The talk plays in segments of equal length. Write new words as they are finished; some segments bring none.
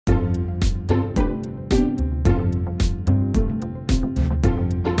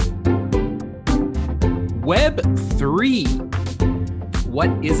Web3. What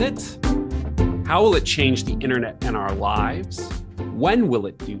is it? How will it change the internet and our lives? When will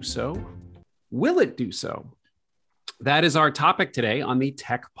it do so? Will it do so? That is our topic today on the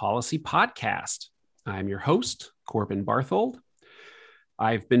Tech Policy Podcast. I'm your host, Corbin Barthold.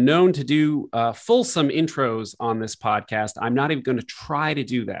 I've been known to do fulsome intros on this podcast. I'm not even going to try to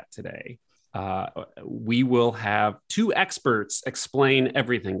do that today. We will have two experts explain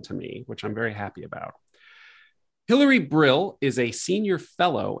everything to me, which I'm very happy about. Hillary Brill is a senior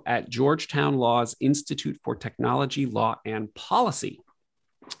fellow at Georgetown Law's Institute for Technology, Law, and Policy.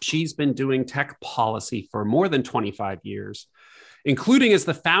 She's been doing tech policy for more than 25 years, including as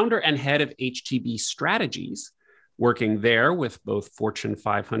the founder and head of HTB Strategies, working there with both Fortune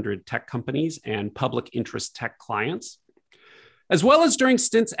 500 tech companies and public interest tech clients, as well as during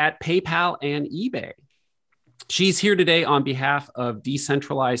stints at PayPal and eBay. She's here today on behalf of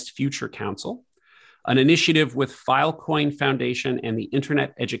Decentralized Future Council, an initiative with Filecoin Foundation and the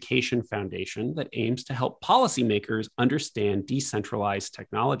Internet Education Foundation that aims to help policymakers understand decentralized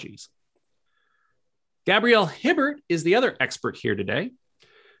technologies. Gabrielle Hibbert is the other expert here today.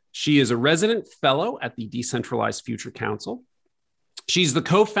 She is a resident fellow at the Decentralized Future Council. She's the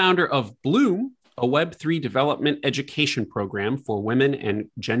co-founder of Bloom, a Web3 development education program for women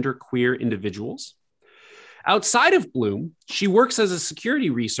and genderqueer individuals. Outside of Bloom, she works as a security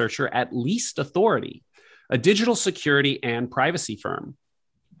researcher at Least Authority, a digital security and privacy firm.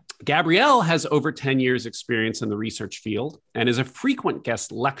 Gabrielle has over 10 years experience in the research field and is a frequent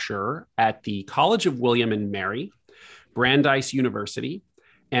guest lecturer at the College of William and Mary, Brandeis University,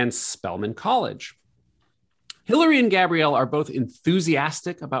 and Spelman College. Hillary and Gabrielle are both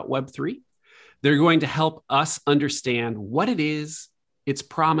enthusiastic about Web3. They're going to help us understand what it is, its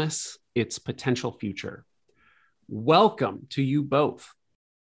promise, its potential future. Welcome to you both.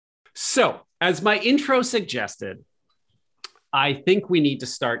 So, as my intro suggested, I think we need to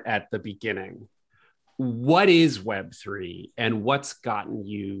start at the beginning. What is Web3 and what's gotten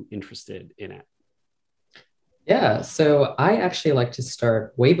you interested in it? Yeah, so I actually like to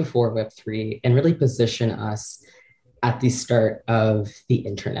start way before Web3 and really position us at the start of the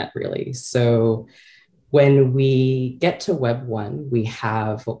internet, really. So when we get to Web 1, we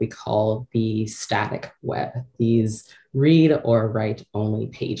have what we call the static web, these read or write only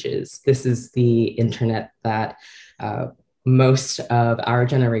pages. This is the internet that most of our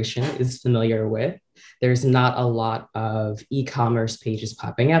generation is familiar with. There's not a lot of e-commerce pages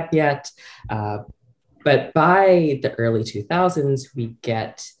popping up yet, but by the early 2000s, we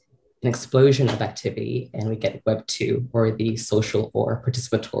get an explosion of activity and we get Web 2, or the social or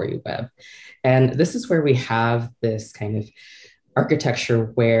participatory web. And this is where we have this kind of architecture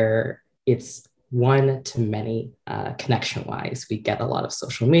where it's one-to-many connection-wise. We get a lot of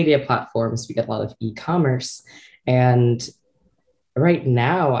social media platforms, we get a lot of e-commerce. And right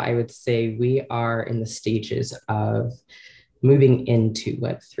now, I would say we are in the stages of moving into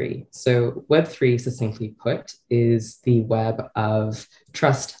Web3. So Web3, succinctly put, is the web of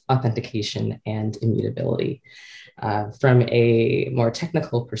trust, authentication, and immutability. From a more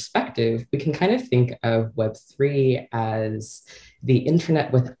technical perspective, we can kind of think of Web3 as the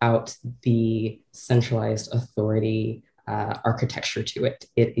internet without the centralized authority architecture to it.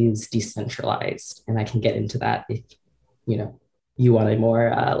 It is decentralized, and I can get into that if you want a more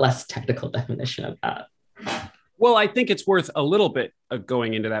less technical definition of that. Well, I think it's worth a little bit of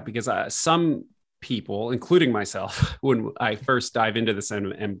going into that because some people, including myself, when I first dive into this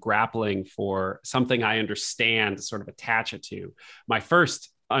and am grappling for something I understand to sort of attach it to, my first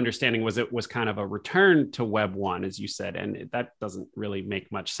understanding was it was kind of a return to Web 1, as you said, and that doesn't really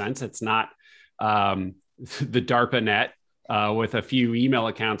make much sense. It's not the DARPA net with a few email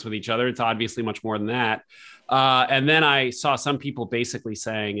accounts with each other. It's obviously much more than that. And then I saw some people basically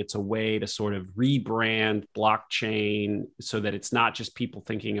saying it's a way to sort of rebrand blockchain so that it's not just people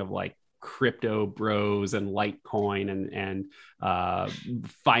thinking of like crypto bros and Litecoin and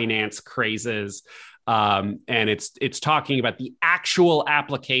finance crazes. And it's talking about the actual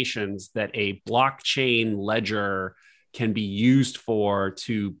applications that a blockchain ledger can be used for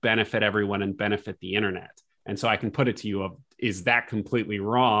to benefit everyone and benefit the internet. And so I can put it to you, is that completely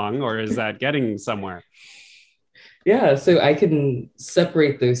wrong or is that getting somewhere? Yeah, so I can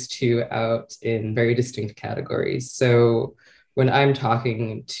separate those two out in very distinct categories. So when I'm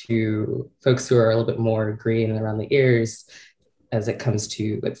talking to folks who are a little bit more green around the ears as it comes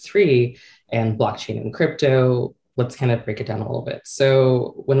to Web3 and blockchain and crypto, let's kind of break it down a little bit.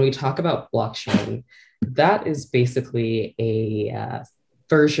 So when we talk about blockchain, that is basically a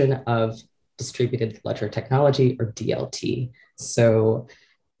version of distributed ledger technology, or DLT. So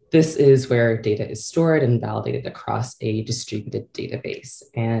This is where data is stored and validated across a distributed database.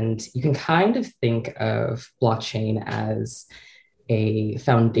 And you can kind of think of blockchain as a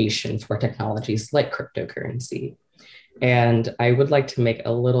foundation for technologies like cryptocurrency. And I would like to make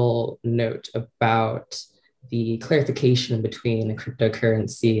a little note about the clarification between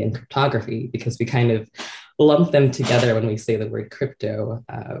cryptocurrency and cryptography, because we kind of lump them together when we say the word crypto.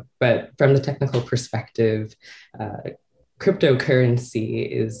 But from the technical perspective, cryptocurrency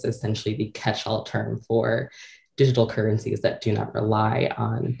is essentially the catch-all term for digital currencies that do not rely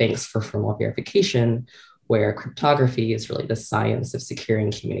on banks for formal verification, where cryptography is really the science of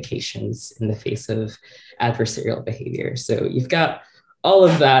securing communications in the face of adversarial behavior. So you've got all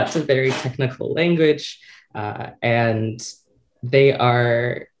of that very technical language, and they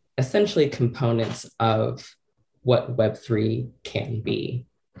are essentially components of what Web3 can be.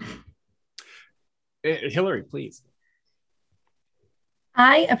 Hillary, please.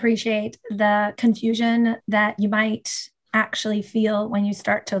 I appreciate the confusion that you might actually feel when you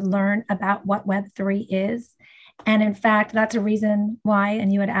start to learn about what Web3 is. And in fact, that's a reason why,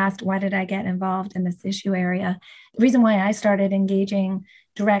 and you had asked, why did I get involved in this issue area? The reason why I started engaging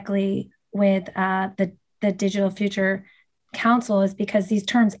directly with the Digital Future Council is because these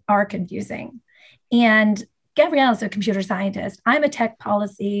terms are confusing. And Gabrielle is a computer scientist. I'm a tech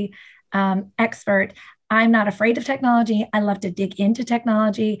policy expert. I'm not afraid of technology. I love to dig into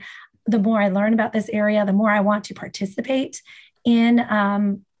technology. The more I learn about this area, the more I want to participate in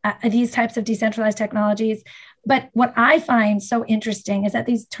these types of decentralized technologies. But what I find so interesting is that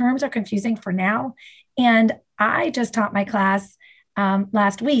these terms are confusing for now. And I just taught my class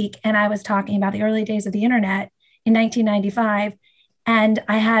last week, and I was talking about the early days of the internet in 1995. And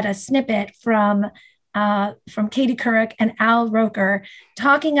I had a snippet from Katie Couric and Al Roker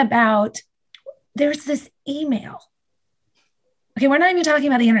talking about there's this email. Okay, we're not even talking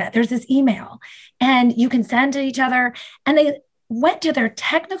about the internet. There's this email, and you can send to each other. And they went to their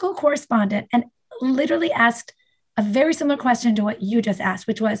technical correspondent and literally asked a very similar question to what you just asked,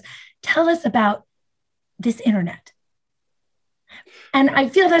 which was, tell us about this internet. And I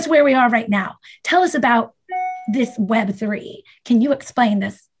feel that's where we are right now. Tell us about this Web3. Can you explain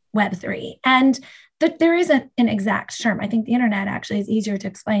this Web3? And there isn't an exact term. I think the internet actually is easier to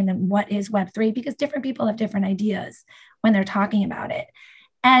explain than what is Web3, because different people have different ideas when they're talking about it.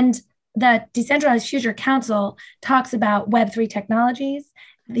 And the Decentralized Future Council talks about Web3 technologies,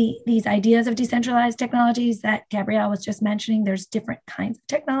 these ideas of decentralized technologies that Gabrielle was just mentioning. There's different kinds of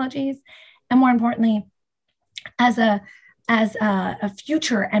technologies. And more importantly, as a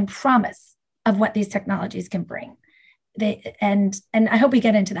future and promise of what these technologies can bring. And I hope we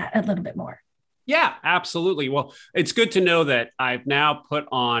get into that a little bit more. Yeah, absolutely. Well, it's good to know that I've now put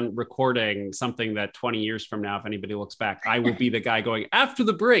on recording something that 20 years from now, if anybody looks back, I will be the guy going, after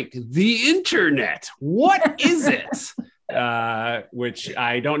the break, the internet, what is it? Which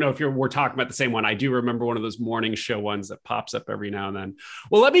I don't know if we're talking about the same one. I do remember one of those morning show ones that pops up every now and then.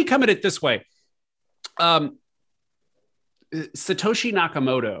 Well, let me come at it this way. Satoshi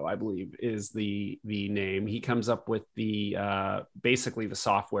Nakamoto, I believe, is the name. He comes up with the basically the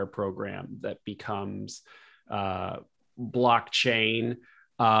software program that becomes blockchain.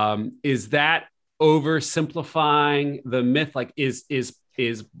 Is that oversimplifying the myth? Like, is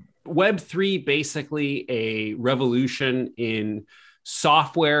Web3 basically a revolution in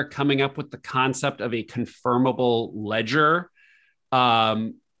software coming up with the concept of a confirmable ledger?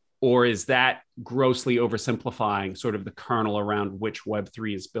 Or is that grossly oversimplifying sort of the kernel around which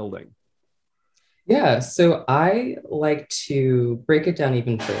Web3 is building? Yeah, so I like to break it down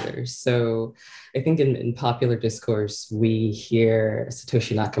even further. So I think in popular discourse, we hear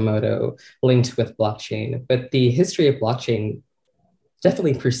Satoshi Nakamoto linked with blockchain, but the history of blockchain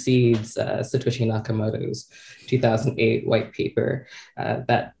definitely precedes Satoshi Nakamoto's 2008 white paper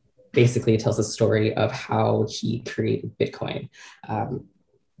that basically tells a story of how he created Bitcoin.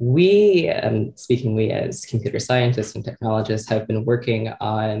 We as computer scientists and technologists, have been working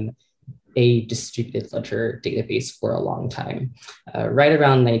on a distributed ledger database for a long time. Right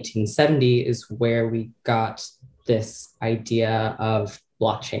around 1970 is where we got this idea of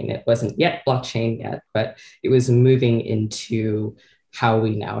blockchain. It wasn't yet blockchain yet, but it was moving into how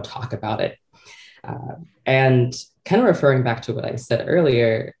we now talk about it. And kind of referring back to what I said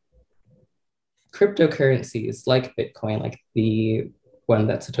earlier, cryptocurrencies like Bitcoin, like the one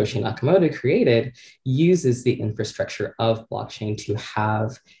that Satoshi Nakamoto created, uses the infrastructure of blockchain to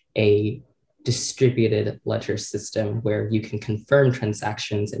have a distributed ledger system where you can confirm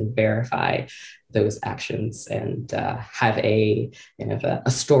transactions and verify those actions and have a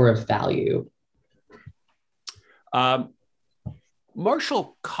store of value.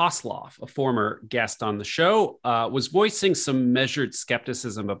 Marshall Kosloff, a former guest on the show, was voicing some measured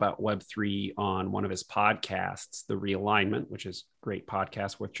skepticism about Web3 on one of his podcasts, The Realignment, which is a great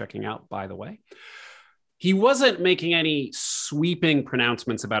podcast worth checking out, by the way. He wasn't making any sweeping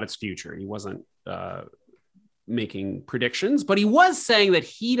pronouncements about its future. He wasn't making predictions, but he was saying that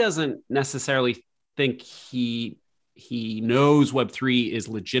he doesn't necessarily think he knows Web3 is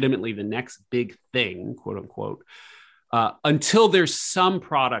legitimately the next big thing, quote unquote, until there's some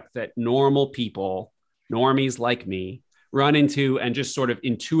product that normal people, normies like me, run into and just sort of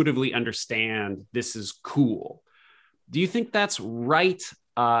intuitively understand this is cool. Do you think that's right?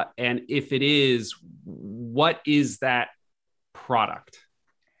 And if it is, what is that product?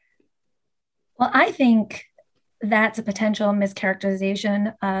 Well, I think that's a potential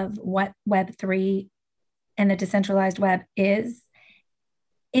mischaracterization of what Web3 and the decentralized web is.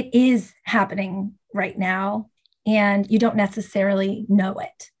 It is happening right now, and you don't necessarily know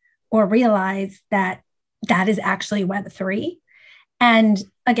it or realize that that is actually Web3. And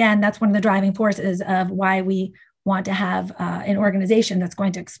again, that's one of the driving forces of why we want to have an organization that's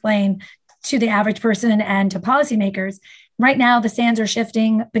going to explain to the average person and to policymakers. Right now, the sands are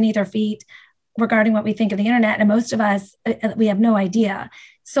shifting beneath our feet regarding what we think of the internet. And most of us, we have no idea.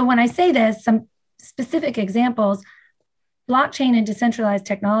 So when I say this, some specific examples, blockchain and decentralized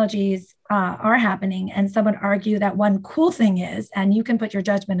technologies are happening. And some would argue that one cool thing is, and you can put your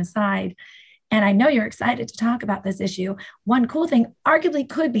judgment aside, and I know you're excited to talk about this issue, one cool thing arguably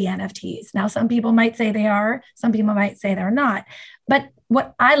could be NFTs. Now, some people might say they are, some people might say they're not. But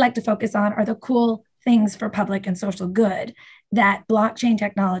what I like to focus on are the cool things for public and social good that blockchain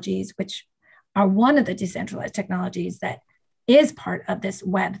technologies, which are one of the decentralized technologies that is part of this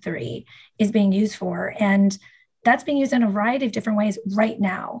Web3, is being used for. And that's being used in a variety of different ways right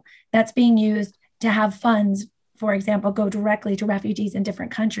now. That's being used to have funds, for example, go directly to refugees in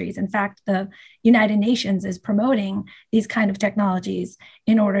different countries. In fact, the United Nations is promoting these kind of technologies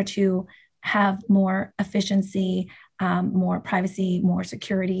in order to have more efficiency, more privacy, more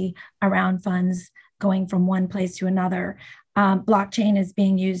security around funds going from one place to another. Blockchain is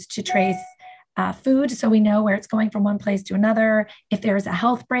being used to trace food, so we know where it's going from one place to another. If there is a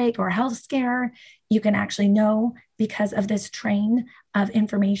health break or a health scare, you can actually know because of this train of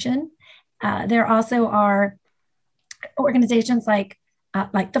information. There also are organizations like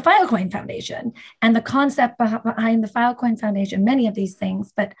the Filecoin Foundation, and the concept behind the Filecoin Foundation, many of these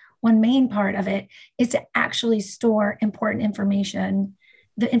things, but one main part of it is to actually store important information,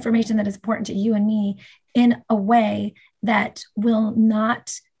 the information that is important to you and me, in a way that will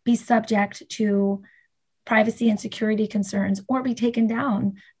not be subject to privacy and security concerns or be taken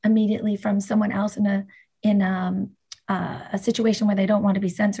down immediately from someone else in a situation where they don't want to be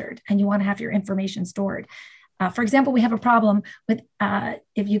censored and you want to have your information stored. For example, we have a problem with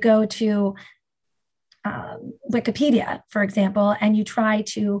if you go to Wikipedia, for example, and you try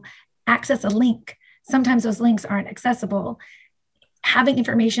to access a link, sometimes those links aren't accessible. Having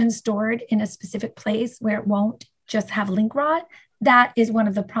information stored in a specific place where it won't just have link rot, that is one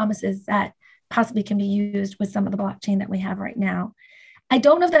of the promises that possibly can be used with some of the blockchain that we have right now. I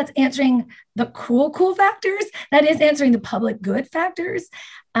don't know if that's answering the cool factors. That is answering the public good factors.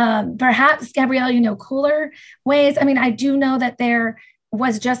 Perhaps, Gabrielle, you know, cooler ways. I mean, I do know that there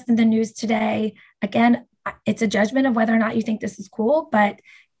was just in the news today, again, it's a judgment of whether or not you think this is cool, but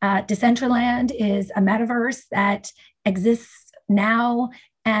Decentraland is a metaverse that exists now,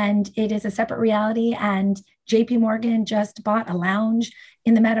 and it is a separate reality. And JP Morgan just bought a lounge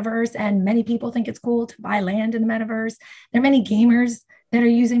in the metaverse, and many people think it's cool to buy land in the metaverse. There are many gamers that are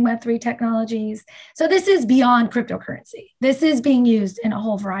using Web3 technologies. So this is beyond cryptocurrency. This is being used in a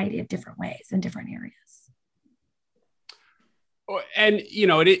whole variety of different ways in different areas. And, you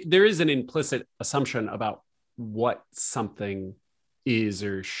know, there is an implicit assumption about what something is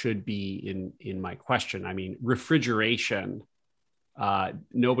or should be in my question. I mean, refrigeration,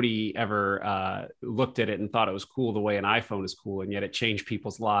 nobody ever looked at it and thought it was cool the way an iPhone is cool, and yet it changed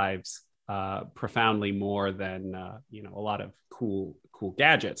people's lives profoundly more than you know, a lot of cool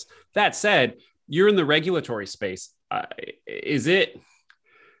gadgets. That said, you're in the regulatory space. Is it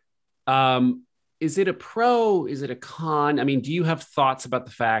a pro? Is it a con? I mean, do you have thoughts about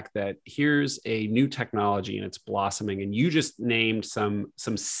the fact that here's a new technology and it's blossoming, and you just named some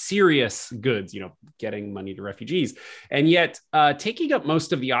serious goods, you know, getting money to refugees, and yet taking up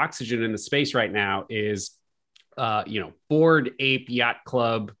most of the oxygen in the space right now is, you know, Bored Ape Yacht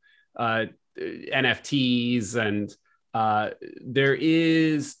Club, NFTs, and there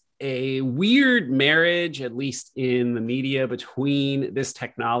is a weird marriage, at least in the media, between this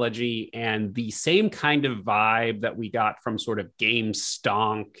technology and the same kind of vibe that we got from sort of game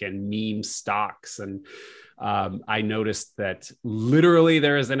stonk and meme stocks. And I noticed that literally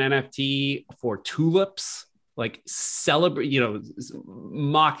there is an NFT for tulips, like celebrate,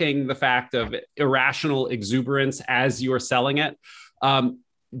 mocking the fact of irrational exuberance as you're selling it.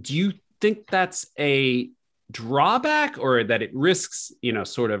 Do you think that's a drawback, or that it risks,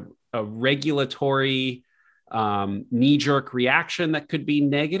 sort of a regulatory knee-jerk reaction that could be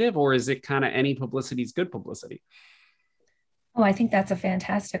negative, or is it kind of any publicity is good publicity? Oh, I think that's a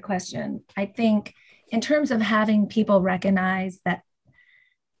fantastic question. I think in terms of having people recognize that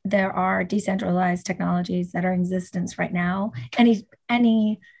there are decentralized technologies that are in existence right now,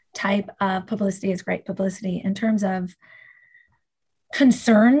 any type of publicity is great publicity. In terms of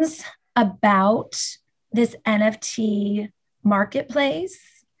concerns about this NFT marketplace,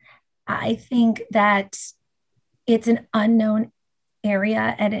 I think that it's an unknown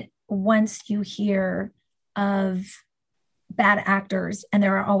area. And once you hear of bad actors, and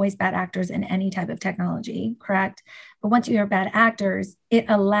there are always bad actors in any type of technology, correct? But once you hear bad actors, it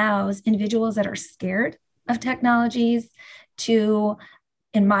allows individuals that are scared of technologies to,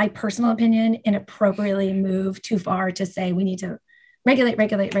 in my personal opinion, inappropriately move too far to say we need to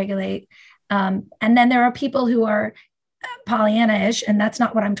regulate. And then there are people who are Pollyanna-ish, and that's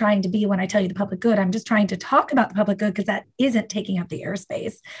not what I'm trying to be when I tell you the public good. I'm just trying to talk about the public good, because that isn't taking up the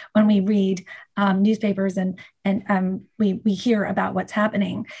airspace when we read newspapers and we hear about what's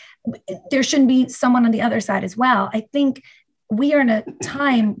happening. There shouldn't be someone on the other side as well. I think we are in a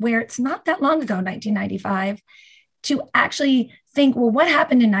time where it's not that long ago, 1995, to actually think, well, what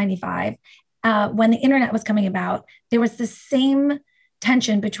happened in 95 when the internet was coming about? There was the same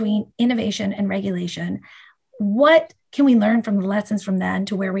tension between innovation and regulation. What can we learn from the lessons from then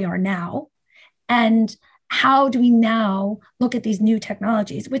to where we are now? And how do we now look at these new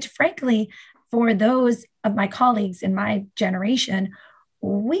technologies, which frankly, for those of my colleagues in my generation,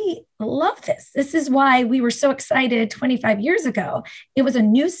 we love this. This is why we were so excited 25 years ago. It was a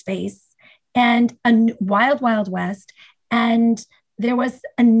new space and a wild, wild west. And there was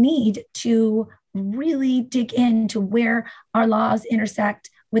a need to really dig into where our laws intersect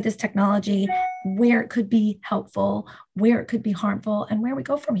with this technology, where it could be helpful, where it could be harmful, and where we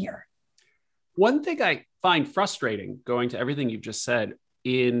go from here. One thing I find frustrating, going to everything you've just said,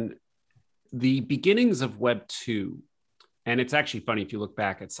 in the beginnings of Web 2, and it's actually funny if you look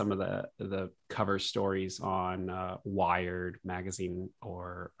back at some of the cover stories on Wired magazine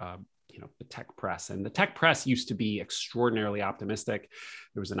or the tech press. And the tech press used to be extraordinarily optimistic.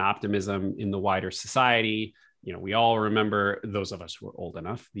 There was an optimism in the wider society. We all remember, those of us who are old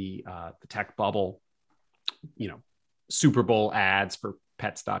enough, the tech bubble, Super Bowl ads for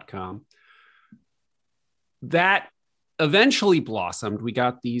pets.com. That eventually blossomed. We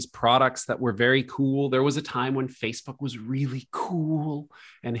got these products that were very cool. There was a time when Facebook was really cool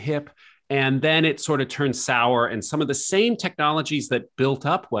and hip. And then it sort of turned sour, and some of the same technologies that built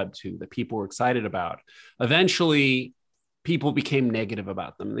up Web 2 that people were excited about, eventually people became negative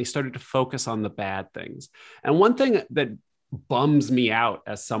about them. They started to focus on the bad things. And one thing that bums me out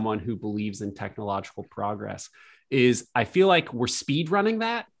as someone who believes in technological progress is I feel like we're speed running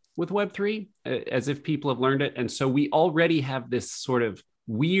that with Web3, as if people have learned it. And so we already have this sort of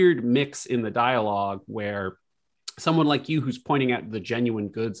weird mix in the dialogue where someone like you, who's pointing out the genuine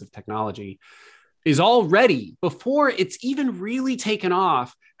goods of technology, is already, before it's even really taken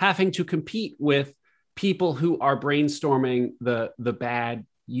off, having to compete with people who are brainstorming the bad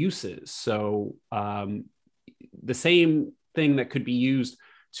uses. So the same thing that could be used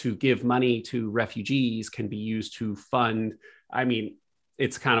to give money to refugees can be used to fund,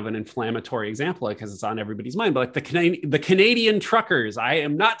 it's kind of an inflammatory example because it's on everybody's mind, but like the Canadian truckers. I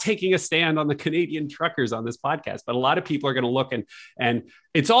am not taking a stand on the Canadian truckers on this podcast, but a lot of people are going to look and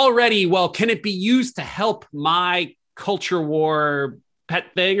it's already, well, can it be used to help my culture war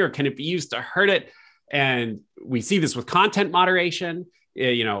pet thing, or can it be used to hurt it? And we see this with content moderation.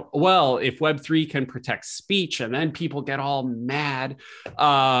 Well, if Web3 can protect speech, and then people get all mad.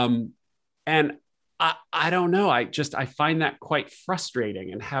 And I don't know. I find that quite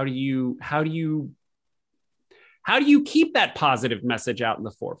frustrating. And how do you keep that positive message out in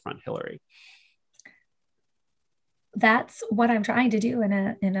the forefront, Hillary? That's what I'm trying to do in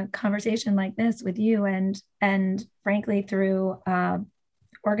a conversation like this with you, and frankly through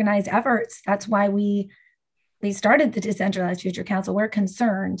organized efforts. That's why we started the Decentralized Future Council. We're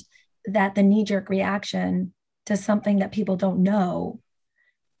concerned that the knee-jerk reaction to something that people don't know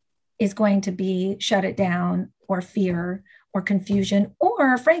is going to be shut it down or fear or confusion,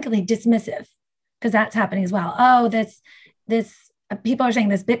 or frankly, dismissive, because that's happening as well. Oh, this people are saying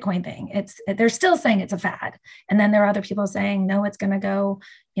this Bitcoin thing. They're still saying it's a fad. And then there are other people saying, no, it's going to go,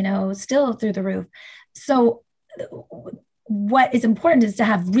 still through the roof. So what is important is to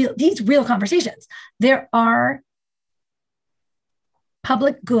have these real conversations. There are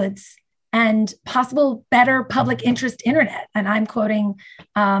public goods and possible better public interest internet. And I'm quoting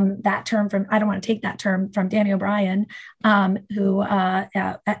that term I don't want to take that term from Danny O'Brien, who I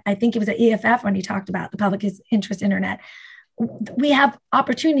think it was at EFF when he talked about the public interest internet. We have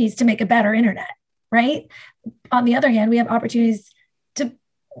opportunities to make a better internet, right? On the other hand, we have opportunities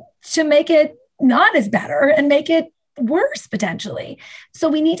to make it not as better and make it worse potentially. So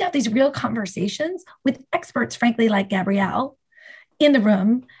we need to have these real conversations with experts, frankly, like Gabrielle, in the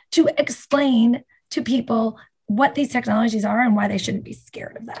room to explain to people what these technologies are and why they shouldn't be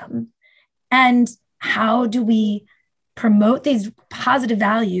scared of them. And how do we promote these positive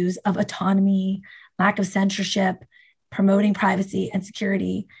values of autonomy, lack of censorship, promoting privacy and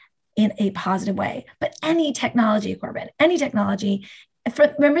security in a positive way? But any technology, Corbin, any technology,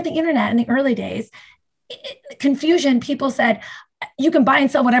 remember the internet in the early days, confusion, people said, you can buy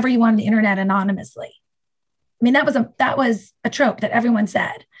and sell whatever you want on the internet anonymously. I mean, that was a trope that everyone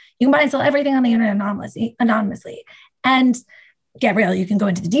said. You can buy and sell everything on the internet anonymously. And Gabrielle, you can go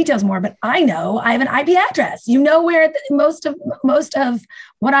into the details more, but I know I have an IP address. You know where most of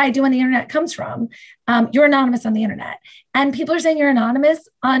what I do on the internet comes from. You're anonymous on the internet. And people are saying you're anonymous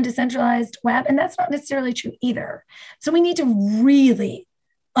on decentralized web, and that's not necessarily true either. So we need to really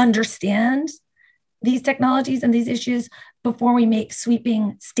understand these technologies and these issues before we make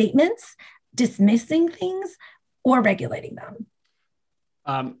sweeping statements, dismissing things or regulating them.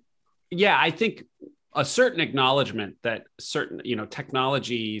 Yeah, I think a certain acknowledgement that certain,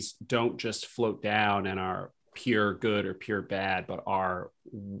 technologies don't just float down and are pure good or pure bad, but are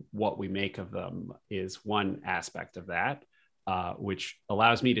what we make of them is one aspect of that, which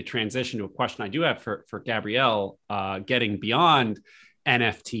allows me to transition to a question I do have for Gabrielle, getting beyond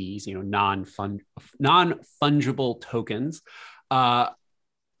NFTs, non-fungible tokens.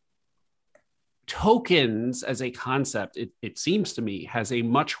 Tokens as a concept, it seems to me, has a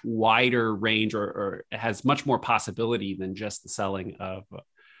much wider range or has much more possibility than just the selling of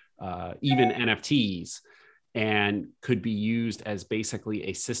even NFTs, and could be used as basically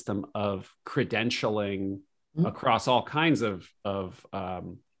a system of credentialing across all kinds of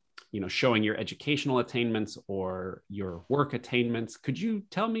showing your educational attainments or your work attainments. Could you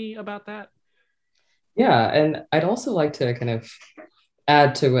tell me about that? Yeah, and I'd also like to kind of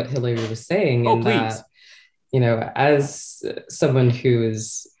add to what Hillary was saying, please. That, as someone who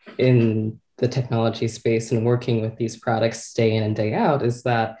is in the technology space and working with these products day in and day out, is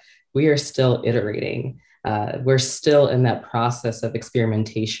that we are still iterating. We're still in that process of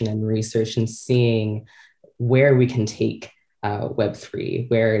experimentation and research and seeing where we can take Web3,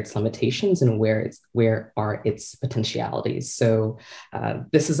 where its limitations and where are its potentialities. So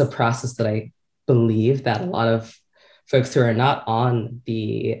this is a process that I believe that a lot of folks who are not on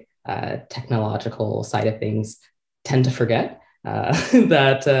the technological side of things tend to forget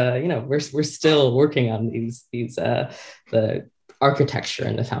that we're still working on the architecture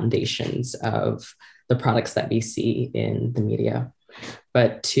and the foundations of the products that we see in the media.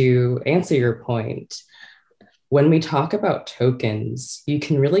 But to answer your point, when we talk about tokens, you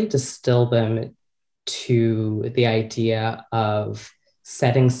can really distill them to the idea of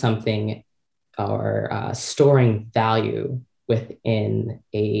setting something or storing value within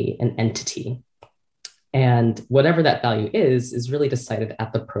an entity. And whatever that value is really decided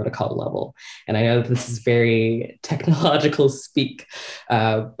at the protocol level. And I know this is very technological speak,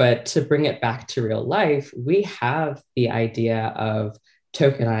 but to bring it back to real life, we have the idea of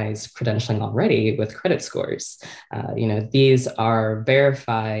tokenized credentialing already with credit scores. These are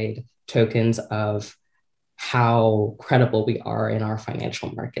verified tokens of how credible we are in our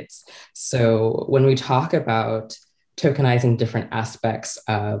financial markets. So when we talk about tokenizing different aspects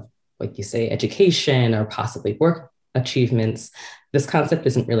of, like you say, education or possibly work achievements, this concept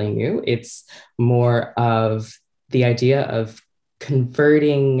isn't really new. It's more of the idea of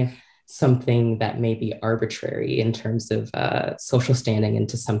converting something that may be arbitrary in terms of social standing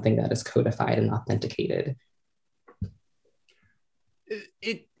into something that is codified and authenticated.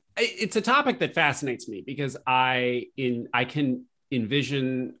 It's a topic that fascinates me because I can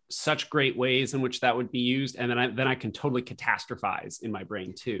envision such great ways in which that would be used, and then I can totally catastrophize in my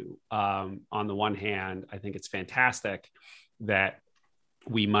brain too. On the one hand, I think it's fantastic that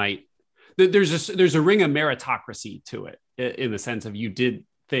we might there's a ring of meritocracy to it, in the sense of you did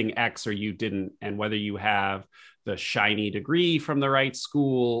thing X or you didn't, and whether you have the shiny degree from the right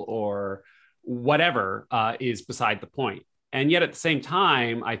school or whatever is beside the point. And yet at the same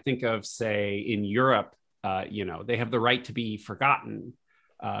time, I think of, say, in Europe, they have the right to be forgotten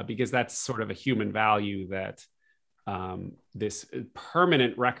because that's sort of a human value that this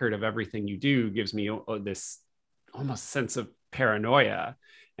permanent record of everything you do gives me this almost sense of paranoia.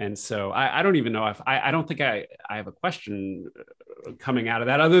 And so I don't even know if I don't think I have a question coming out of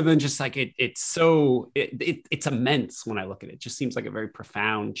that other than just like it's immense when I look at it. It just seems like a very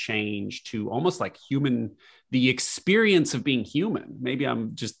profound change to almost like the experience of being human. Maybe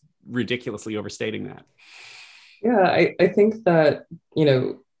I'm just ridiculously overstating that. Yeah, I think that,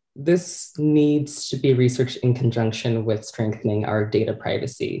 this needs to be researched in conjunction with strengthening our data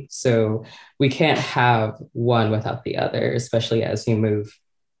privacy. So we can't have one without the other, especially as you move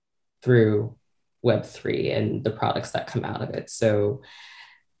through Web3 and the products that come out of it. So,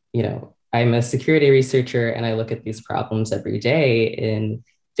 I'm a security researcher and I look at these problems every day in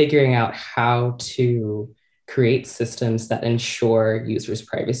figuring out how to create systems that ensure users'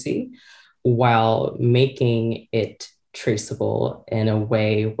 privacy while making it traceable in a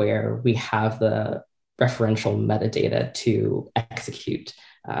way where we have the referential metadata to execute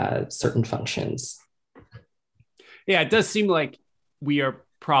certain functions. Yeah, it does seem like we are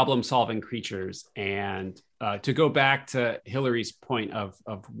problem-solving creatures. And to go back to Hillary's point of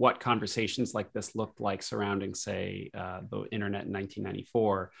what conversations like this looked like surrounding, say, the internet in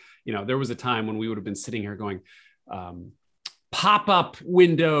 1994, there was a time when we would have been sitting here going, pop-up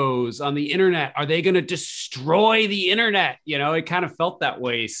windows on the internet, are they going to destroy the internet? It kind of felt that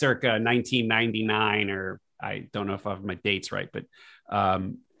way circa 1999, or I don't know if I have my dates right, but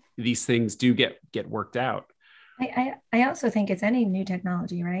these things do get worked out. I also think it's any new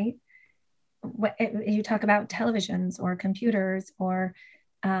technology, right? You talk about televisions or computers or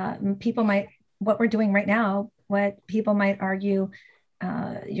what we're doing right now, what people might argue,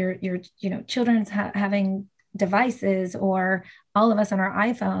 your children's having devices, or all of us on our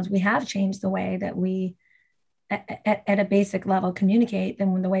iPhones, we have changed the way that we at a basic level communicate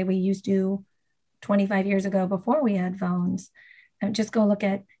than the way we used to 25 years ago before we had phones. And just go look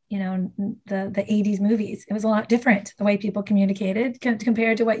at the 80s movies. It was a lot different the way people communicated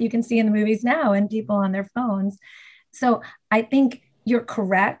compared to what you can see in the movies now and people on their phones. So I think you're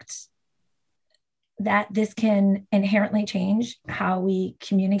correct that this can inherently change how we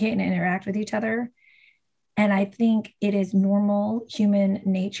communicate and interact with each other. And I think it is normal human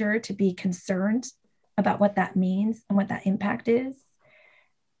nature to be concerned about what that means and what that impact is.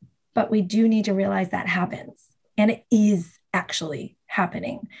 But we do need to realize that happens. And it is actually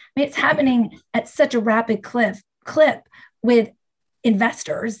happening. I mean, it's happening at such a rapid clip with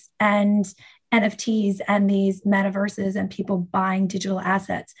investors and NFTs and these metaverses and people buying digital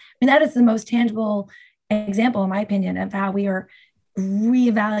assets. I mean, that is the most tangible example, in my opinion, of how we are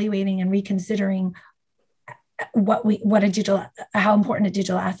reevaluating and reconsidering how important a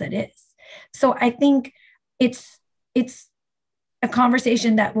digital asset is. So I think it's a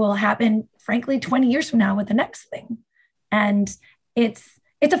conversation that will happen, frankly, 20 years from now with the next thing. And it's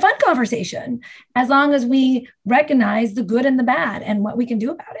a fun conversation as long as we recognize the good and the bad and what we can do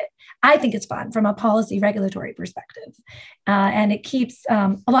about it. I think it's fun from a policy regulatory perspective. And it keeps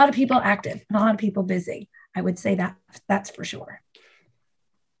a lot of people active and a lot of people busy. I would say that's for sure.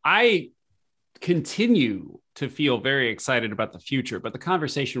 I continue to feel very excited about the future, but the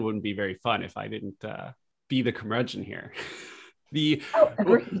conversation wouldn't be very fun if I didn't be the curmudgeon here.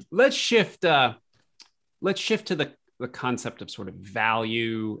 Let's shift to the concept of sort of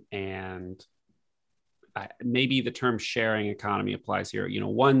value, and maybe the term sharing economy applies here.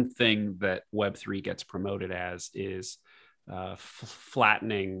 One thing that Web3 gets promoted as is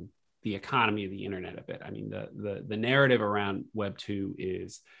flattening the economy of the internet a bit. I mean, the narrative around Web2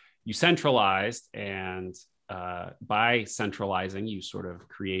 is you centralized, and by centralizing, you sort of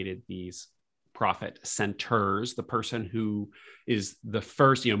created these profit centers. The person who is the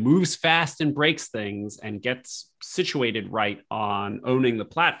first, moves fast and breaks things and gets situated right on owning the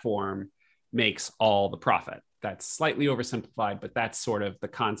platform makes all the profit. That's slightly oversimplified, but that's sort of the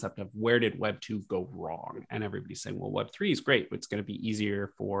concept of where did Web 2 go wrong? And everybody's saying, well, Web 3 is great. It's going to be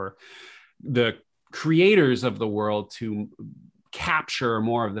easier for the creators of the world to capture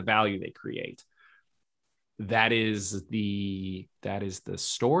more of the value they create. That is the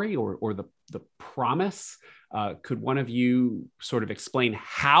story or the promise. Could one of you sort of explain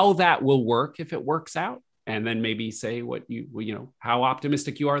how that will work if it works out, and then maybe say what how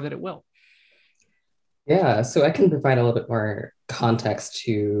optimistic you are that it will? Yeah, so I can provide a little bit more context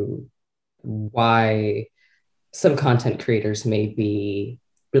to why some content creators may be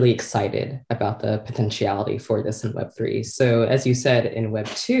really excited about the potentiality for this in Web3. So, as you said, in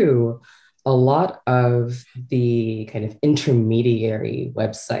Web2, a lot of the kind of intermediary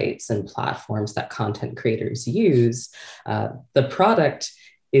websites and platforms that content creators use, the product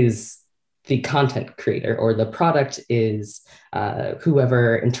is the content creator, or the product is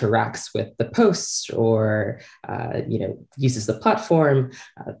whoever interacts with the posts or uses the platform.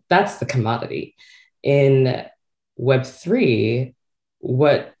 That's the commodity. In Web3,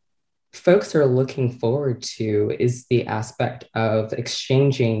 what folks are looking forward to is the aspect of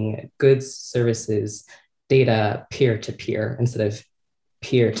exchanging goods, services, data peer to peer instead of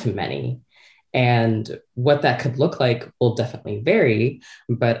peer to many. And what that could look like will definitely vary,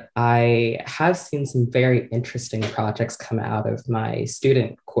 but I have seen some very interesting projects come out of my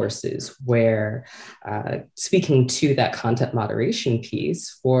student courses where, speaking to that content moderation piece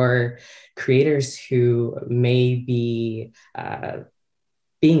for creators who may be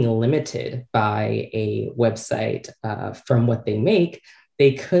being limited by a website from what they make,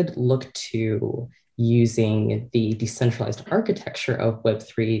 they could look to using the decentralized architecture of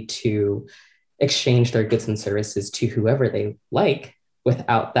Web3 to exchange their goods and services to whoever they like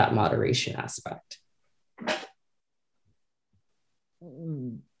without that moderation aspect.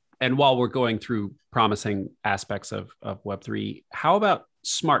 And while we're going through promising aspects of Web3, how about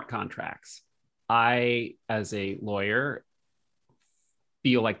smart contracts? I, as a lawyer,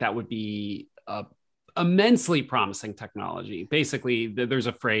 feel like that would be a immensely promising technology. Basically, there's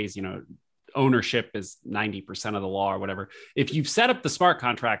a phrase, ownership is 90% of the law or whatever. If you've set up the smart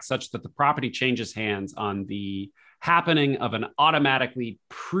contract such that the property changes hands on the happening of an automatically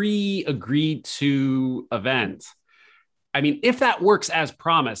pre-agreed to event, I mean, if that works as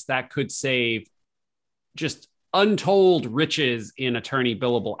promised, that could save just untold riches in attorney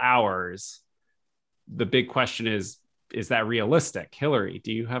billable hours. The big question is that realistic? Hillary,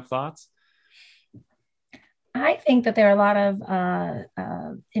 do you have thoughts? I think that there are a lot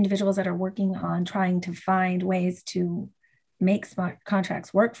of individuals that are working on trying to find ways to make smart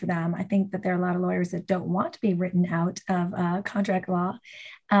contracts work for them. I think that there are a lot of lawyers that don't want to be written out of contract law.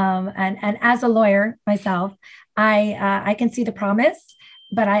 And as a lawyer myself, I can see the promise,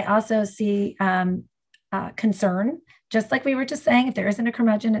 but I also see concern. Just like we were just saying, if there isn't a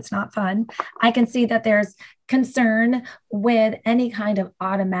curmudgeon, it's not fun. I can see that there's concern with any kind of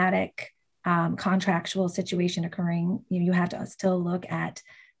automatic contractual situation occurring. You have to still look at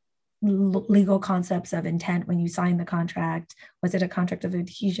legal concepts of intent when you sign the contract. Was it a contract of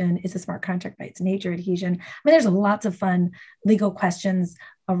adhesion? Is a smart contract by its nature adhesion? I mean, there's lots of fun legal questions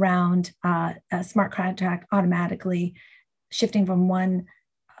around a smart contract automatically shifting from one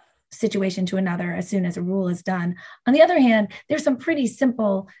situation to another as soon as a rule is done. On the other hand, there's some pretty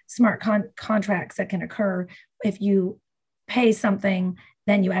simple smart contracts that can occur if you pay something,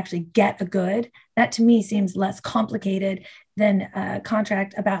 then you actually get a good. That to me seems less complicated than a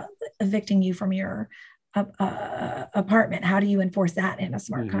contract about evicting you from your apartment. How do you enforce that in a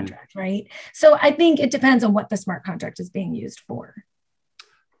smart contract, right? So I think it depends on what the smart contract is being used for.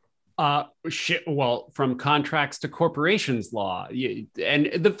 Well, from contracts to corporations law.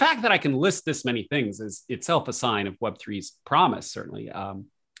 And the fact that I can list this many things is itself a sign of Web3's promise, certainly.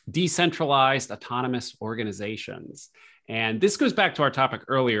 Decentralized autonomous organizations. And this goes back to our topic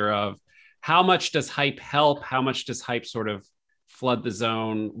earlier of how much does hype help? How much does hype sort of flood the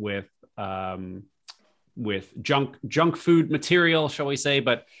zone with junk food material, shall we say?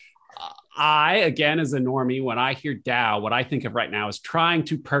 But I, again, as a normie, when I hear DAO, what I think of right now is trying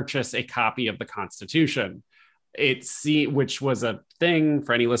to purchase a copy of the Constitution. Which was a thing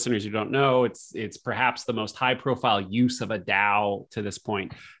for any listeners who don't know. It's perhaps the most high-profile use of a DAO to this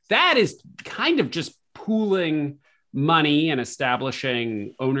point. That is kind of just pooling money and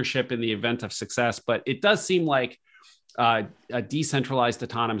establishing ownership in the event of success. But it does seem like a decentralized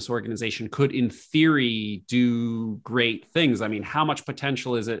autonomous organization could, in theory, do great things. I mean, how much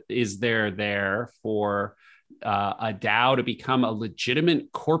potential is there for a DAO to become a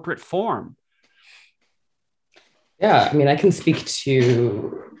legitimate corporate form? Yeah, I mean, I can speak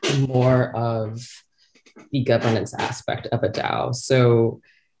to more of the governance aspect of a DAO. So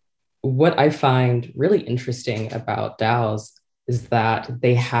what I find really interesting about DAOs is that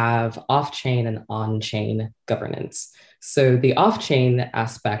they have off-chain and on-chain governance. So the off-chain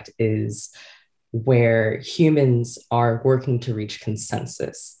aspect is where humans are working to reach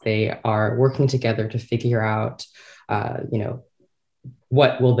consensus. They are working together to figure out,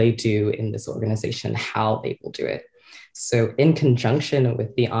 what will they do in this organization, how they will do it. So in conjunction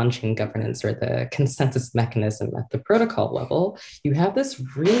with the on-chain governance or the consensus mechanism at the protocol level, you have this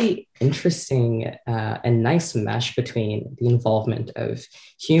really interesting and nice mesh between the involvement of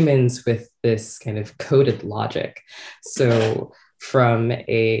humans with this kind of coded logic. So from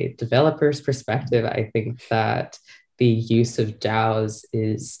a developer's perspective, I think that the use of DAOs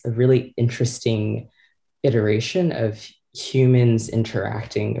is a really interesting iteration of humans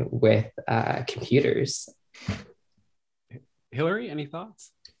interacting with computers. Hillary, any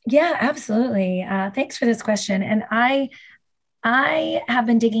thoughts? Yeah, absolutely. Thanks for this question. And I have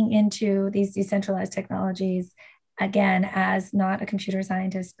been digging into these decentralized technologies again as not a computer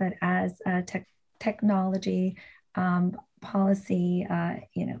scientist, but as a technology policy,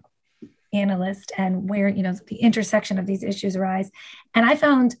 analyst, and where the intersection of these issues arise. And I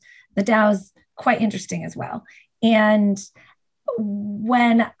found the DAOs quite interesting as well. And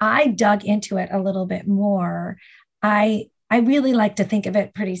when I dug into it a little bit more, I really like to think of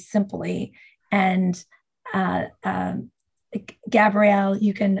it pretty simply. And Gabrielle,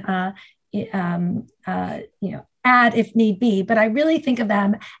 you can add if need be, but I really think of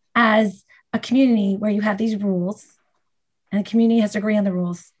them as a community where you have these rules, and the community has to agree on the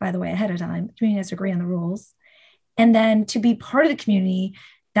rules, by the way, ahead of time. The community has to agree on the rules. And then to be part of the community,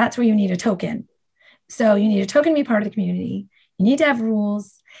 that's where you need a token. So you need a token to be part of the community. You need to have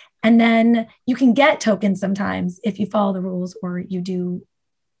rules. And then you can get tokens sometimes if you follow the rules or you do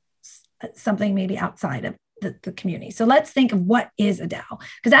something maybe outside of the community. So let's think of what is a DAO,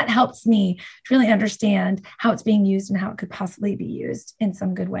 because that helps me to really understand how it's being used and how it could possibly be used in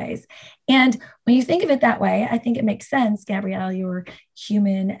some good ways. And when you think of it that way, I think it makes sense, Gabrielle, your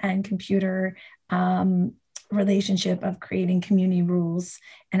human and computer relationship of creating community rules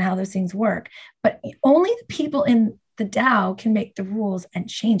and how those things work. But only the people in the DAO can make the rules and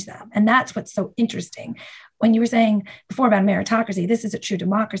change them. And that's what's so interesting. When you were saying before about meritocracy, this is a true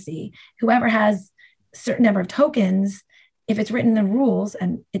democracy. Whoever has a certain number of tokens, if it's written in the rules,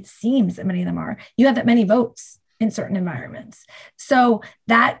 and it seems that many of them are, you have that many votes in certain environments. So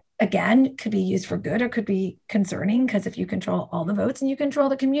that, again, could be used for good or could be concerning, because if you control all the votes and you control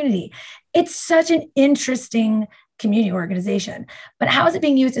the community, it's such an interesting community organization. But how is it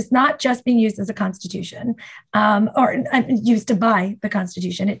being used? It's not just being used as a constitution or used to buy the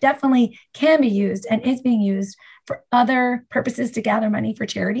constitution. It definitely can be used and is being used for other purposes to gather money for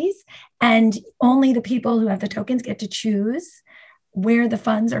charities. And only the people who have the tokens get to choose where the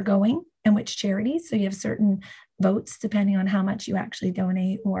funds are going and which charities. So you have certain votes depending on how much you actually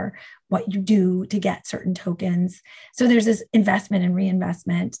donate or what you do to get certain tokens. So there's this investment and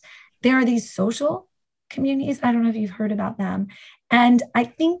reinvestment. There are these social communities. I don't know if you've heard about them. And I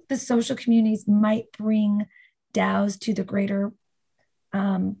think the social communities might bring DAOs to the greater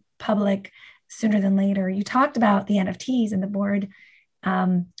public sooner than later. You talked about the NFTs and the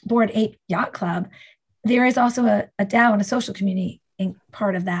Bored Ape Yacht Club. There is also a DAO and a social community in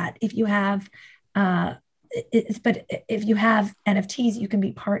part of that. If you have if you have NFTs, you can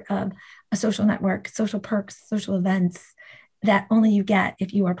be part of a social network, social perks, social events that only you get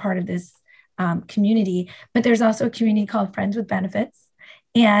if you are part of this community. But there's also a community called Friends with Benefits,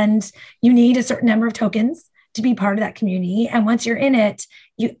 and you need a certain number of tokens to be part of that community. And once you're in it,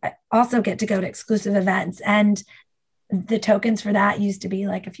 you also get to go to exclusive events. And the tokens for that used to be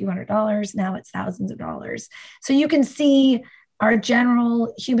like a few $100s. Now it's thousands of dollars. So you can see our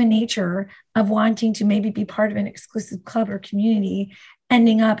general human nature of wanting to maybe be part of an exclusive club or community,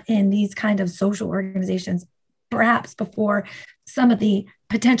 ending up in these kind of social organizations, perhaps before some of the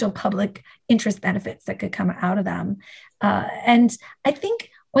potential public interest benefits that could come out of them. And I think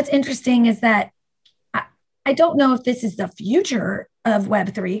what's interesting is that I don't know if this is the future of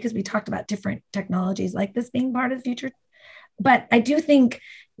Web3, because we talked about different technologies like this being part of the future. But I do think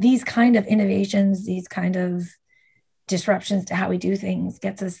these kind of innovations, these kind of disruptions to how we do things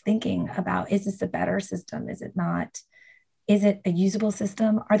gets us thinking about, is this a better system? Is it not? Is it a usable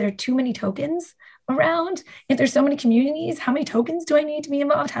system? Are there too many tokens around? If there's so many communities, how many tokens do I need to be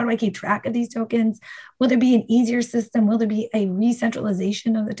involved? How do I keep track of these tokens? Will there be an easier system? Will there be a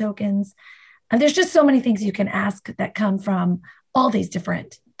re-centralization of the tokens? And there's just so many things you can ask that come from all these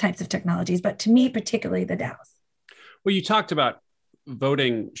different types of technologies, but to me, particularly the DAOs. Well, you talked about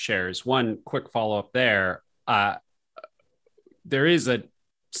voting shares. One quick follow-up there. There is a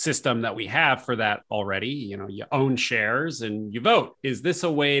system that we have for that already. You own shares and you vote. Is this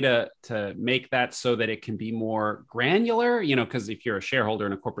a way to make that so that it can be more granular? Because if you're a shareholder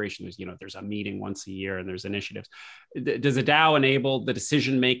in a corporation, there's a meeting once a year and there's initiatives. Does a DAO enable the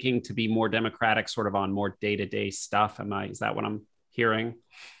decision making to be more democratic, sort of on more day-to-day stuff? Is that what I'm hearing?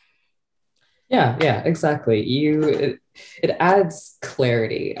 Yeah, exactly. it adds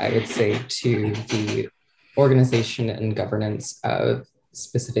clarity, I would say, to the organization and governance of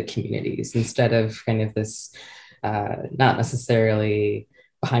specific communities instead of kind of this not necessarily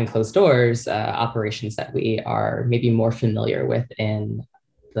behind closed doors operations that we are maybe more familiar with in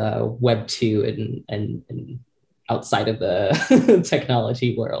the Web 2 and outside of the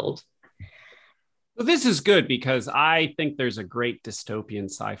technology world. Well, this is good because I think there's a great dystopian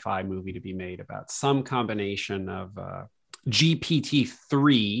sci-fi movie to be made about some combination of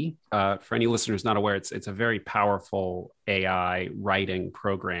GPT-3. For any listeners not aware, it's a very powerful AI writing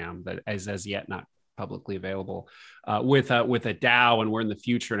program that is as yet not publicly available with a DAO, and we're in the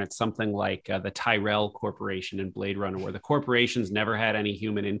future, and it's something like the Tyrell Corporation in Blade Runner, where the corporation's never had any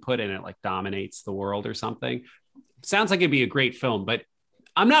human input and it like dominates the world or something. Sounds like it'd be a great film, but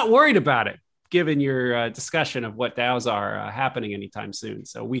I'm not worried about it, given your discussion of what DAOs are happening anytime soon.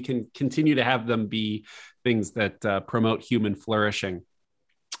 So we can continue to have them be things that promote human flourishing.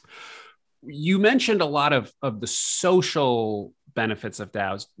 You mentioned a lot of the social benefits of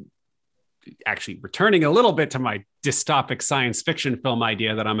DAOs, actually returning a little bit to my dystopic science fiction film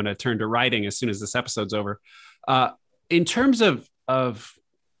idea that I'm going to turn to writing as soon as this episode's over. In terms of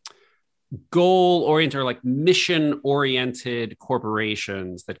goal-oriented or like mission-oriented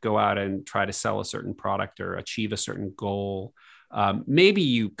corporations that go out and try to sell a certain product or achieve a certain goal. Maybe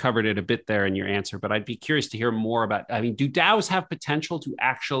you covered it a bit there in your answer, but I'd be curious to hear more about, I mean, do DAOs have potential to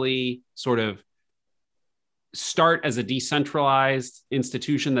actually sort of start as a decentralized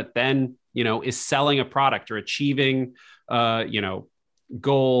institution that then, is selling a product or achieving,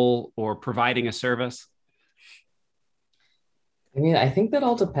 goal or providing a service? I mean, I think that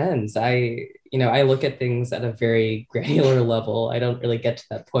all depends. I look at things at a very granular level. I don't really get to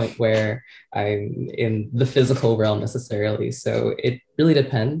that point where I'm in the physical realm necessarily. So it really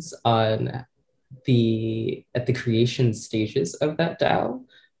depends on at the creation stages of that DAO,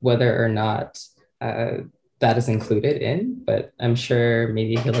 whether or not that is included in. But I'm sure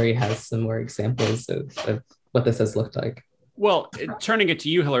maybe Hillary has some more examples of what this has looked like. Well, turning it to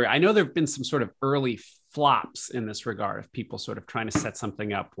you, Hillary, I know there have been some sort of early flops in this regard of people sort of trying to set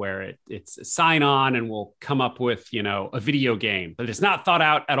something up where it's a sign on and we'll come up with, a video game, but it's not thought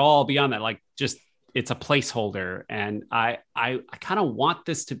out at all beyond that. Like just, it's a placeholder. And I kind of want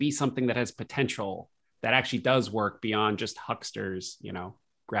this to be something that has potential that actually does work beyond just hucksters,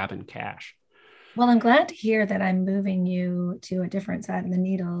 grabbing cash. Well, I'm glad to hear that I'm moving you to a different side of the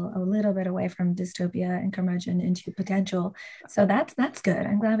needle, a little bit away from dystopia and curmudgeon into potential. So that's good.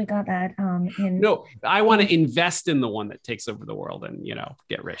 I'm glad we got that. No, I want to invest in the one that takes over the world and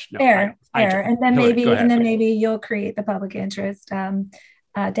get rich. No, fair. And then maybe you'll create the public interest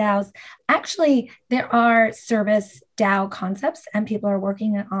DAOs. Actually, there are service DAO concepts, and people are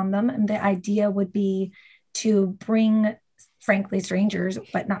working on them. And the idea would be to bring, frankly, strangers,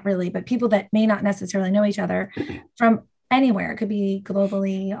 but not really, but people that may not necessarily know each other from anywhere, it could be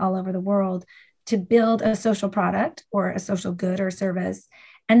globally, all over the world, to build a social product or a social good or service.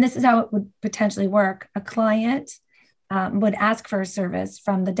 And this is how it would potentially work. A client would ask for a service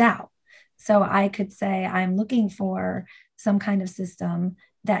from the DAO. So I could say, I'm looking for some kind of system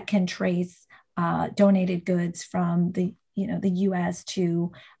that can trace donated goods from the US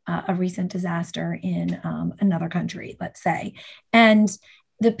to a recent disaster in another country, let's say. And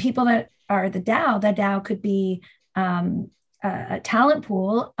the people that are the DAO could be a talent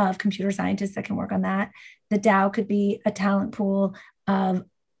pool of computer scientists that can work on that. The DAO could be a talent pool of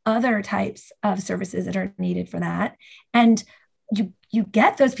other types of services that are needed for that. And you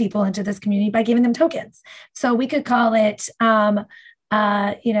get those people into this community by giving them tokens. So we could call it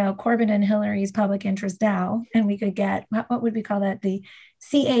Corbin and Hillary's public interest DAO, and we could get, what would we call that? The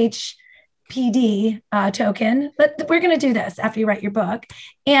CHPD token. But we're going to do this after you write your book.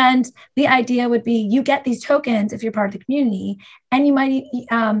 And the idea would be you get these tokens if you're part of the community, and you might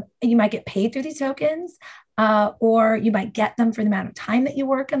get paid through these tokens, or you might get them for the amount of time that you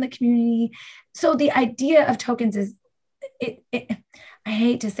work in the community. So the idea of tokens is, I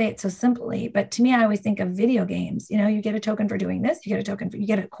hate to say it so simply, but to me, I always think of video games. You get a token for doing this, you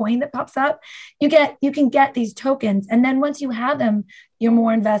get a coin that pops up, you can get these tokens. And then once you have them, you're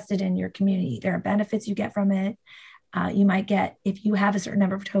more invested in your community. There are benefits you get from it. You might get, if you have a certain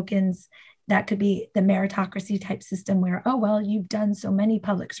number of tokens, that could be the meritocracy type system where, oh, well, you've done so many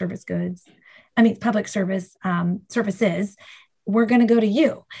public services, we're going to go to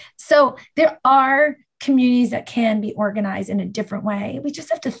you. So there are communities that can be organized in a different way. We just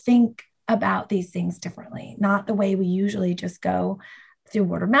have to think about these things differently, not the way we usually just go through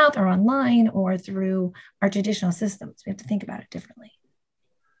word of mouth or online or through our traditional systems. We have to think about it differently.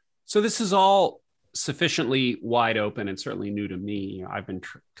 So this is all sufficiently wide open and certainly new to me. I've been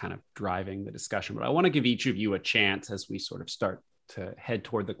kind of driving the discussion, but I want to give each of you a chance as we sort of start to head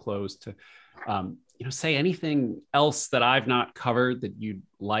toward the close to, say anything else that I've not covered that you'd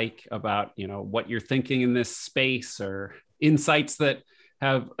like about, what you're thinking in this space, or insights that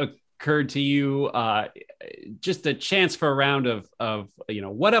have occurred to you. Just a chance for a round of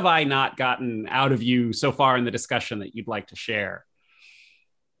what have I not gotten out of you so far in the discussion that you'd like to share?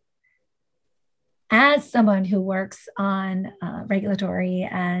 As someone who works on regulatory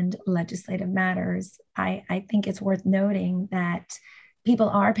and legislative matters, I think it's worth noting that people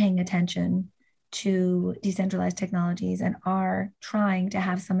are paying attention to decentralized technologies and are trying to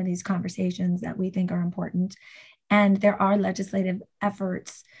have some of these conversations that we think are important. And there are legislative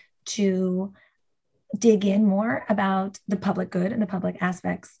efforts to dig in more about the public good and the public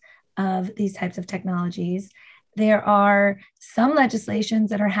aspects of these types of technologies. There are some legislations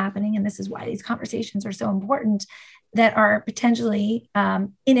that are happening, and this is why these conversations are so important, that are potentially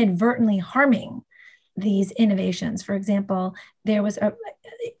inadvertently harming these innovations. For example, there was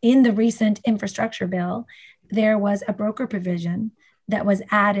in the recent infrastructure bill, there was a broker provision that was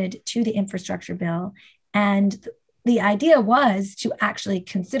added to the infrastructure bill. And the idea was to actually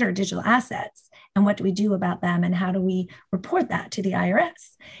consider digital assets and what do we do about them and how do we report that to the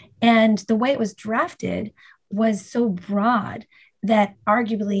IRS. And the way it was drafted was so broad that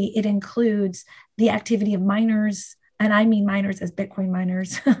arguably it includes the activity of miners, and I mean miners as Bitcoin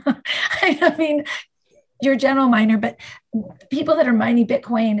miners. I mean, your general miner, but people that are mining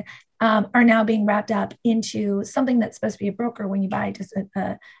Bitcoin are now being wrapped up into something that's supposed to be a broker when you buy just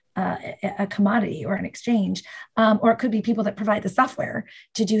a commodity or an exchange, or it could be people that provide the software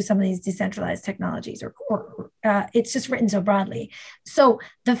to do some of these decentralized technologies, or it's just written so broadly. So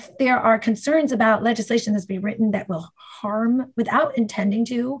there are concerns about legislation that's being written that will harm without intending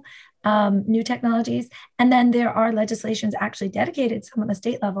to new technologies. And then there are legislations actually dedicated, some on the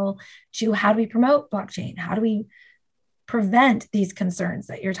state level, to how do we promote blockchain? How do we prevent these concerns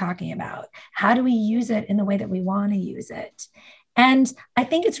that you're talking about? How do we use it in the way that we want to use it? And I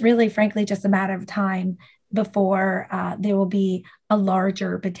think it's really, frankly, just a matter of time before there will be a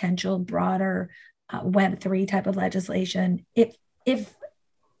larger potential, broader Web3 type of legislation, if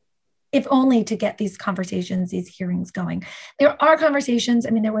only to get these conversations, these hearings going. There are conversations.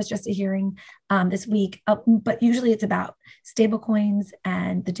 I mean, there was just a hearing this week, but usually it's about stablecoins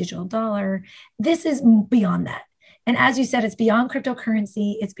and the digital dollar. This is beyond that. And as you said, it's beyond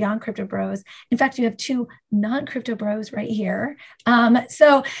cryptocurrency. It's beyond crypto bros. In fact, you have two non-crypto bros right here.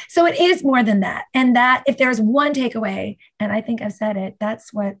 So it is more than that. And that if there's one takeaway, and I think I've said it,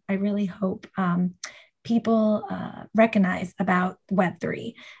 that's what I really hope people recognize about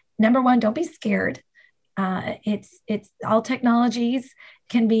Web3. Number one, don't be scared. It's all technologies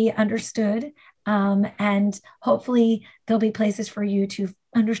can be understood. And hopefully there'll be places for you to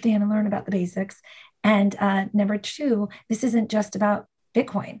understand and learn about the basics. And number two, this isn't just about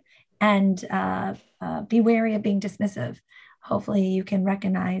Bitcoin, and be wary of being dismissive. Hopefully you can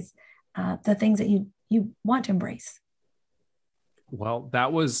recognize the things that you want to embrace. Well,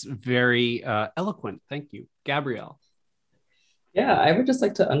 that was very eloquent. Thank you. Gabrielle. Yeah, I would just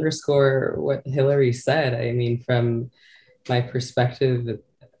like to underscore what Hillary said. I mean, from my perspective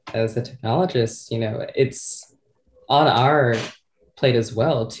as a technologist, it's on our plate as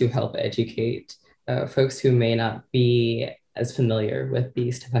well to help educate folks who may not be as familiar with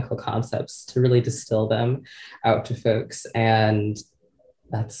these technical concepts, to really distill them out to folks. And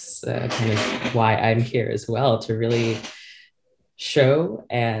that's kind of why I'm here as well, to really show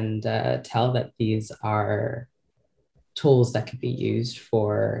and tell that these are tools that could be used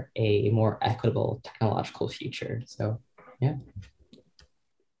for a more equitable technological future. So, yeah.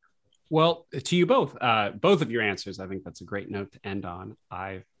 Well, to you both of your answers, I think that's a great note to end on.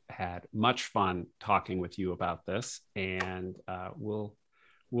 I've had much fun talking with you about this, and we'll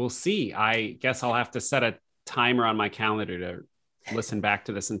see. I guess I'll have to set a timer on my calendar to listen back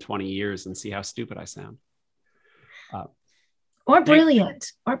to this in 20 years and see how stupid I sound. Or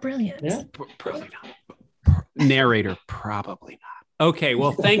brilliant. Yeah. Probably not. Narrator, probably not. Okay,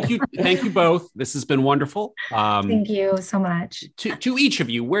 well, thank you both. This has been wonderful. Thank you so much. To each of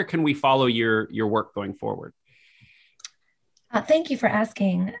you, where can we follow your work going forward? Thank you for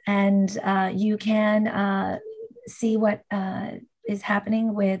asking. And you can see what is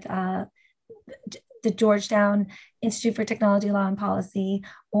happening with the Georgetown Institute for Technology, Law and Policy,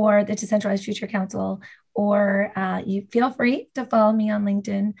 or the Decentralized Future Council, or you feel free to follow me on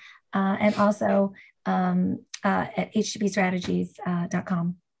LinkedIn, and also at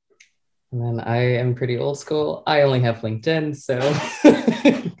htbstrategies.com. And then I am pretty old school. I only have LinkedIn, so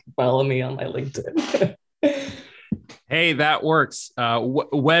follow me on my LinkedIn. Hey, that works.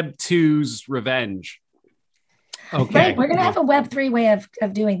 Web 2's revenge. Okay. Right. We're going to have a Web3 way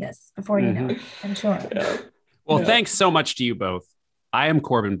of doing this before you know it, I'm sure. Yeah. Well, thanks so much to you both. I am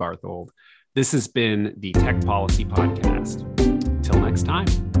Corbin Barthold. This has been the Tech Policy Podcast. Till next time.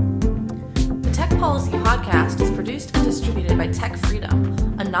 The Tech Policy Podcast is produced and distributed by Tech Freedom,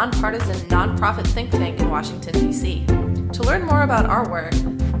 a nonpartisan, nonprofit think tank in Washington, D.C. To learn more about our work,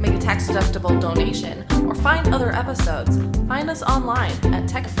 make a tax-deductible donation, or find other episodes, find us online at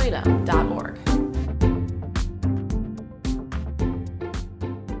techfreedom.org.